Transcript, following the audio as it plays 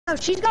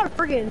she's got a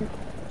friggin',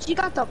 she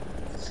got the,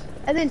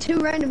 and then two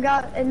random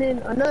guys, and then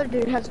another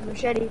dude has a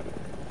machete.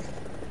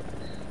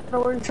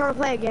 But we're trying to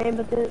play a game,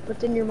 but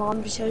then your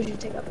mom just tells you to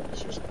take out the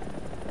dishes.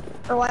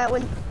 Or why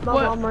when my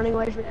mom running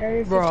away from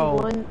Area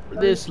 51.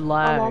 Bro, this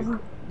lag.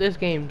 This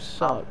game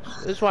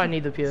sucks. That's why I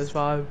need the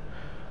PS5.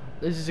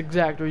 This is the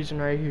exact reason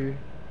right here.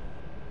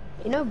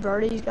 You know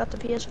Birdie's got the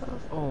PS5?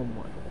 Oh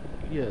my,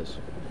 yes.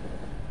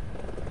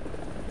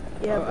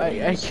 Yeah,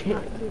 I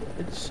can't.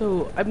 It's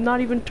so. I'm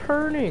not even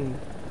turning.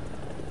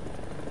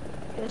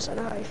 Yes, I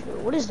know how you feel.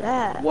 What is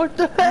that? What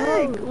the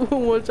heck?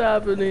 What's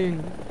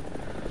happening?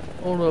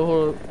 Hold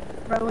up.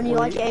 Bro, when you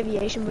like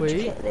aviation, but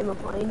you can't name a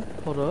plane.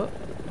 Hold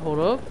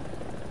up.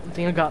 I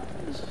think I got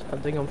this. I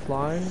think I'm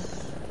flying.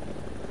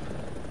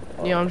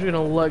 Yeah, I'm just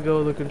gonna let go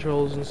of the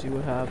controls and see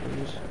what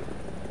happens.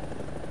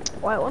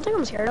 Wait, one thing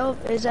I'm scared of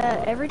is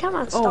that every time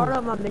I start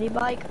up my mini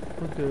bike,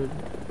 we're good.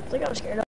 I think I'm scared of.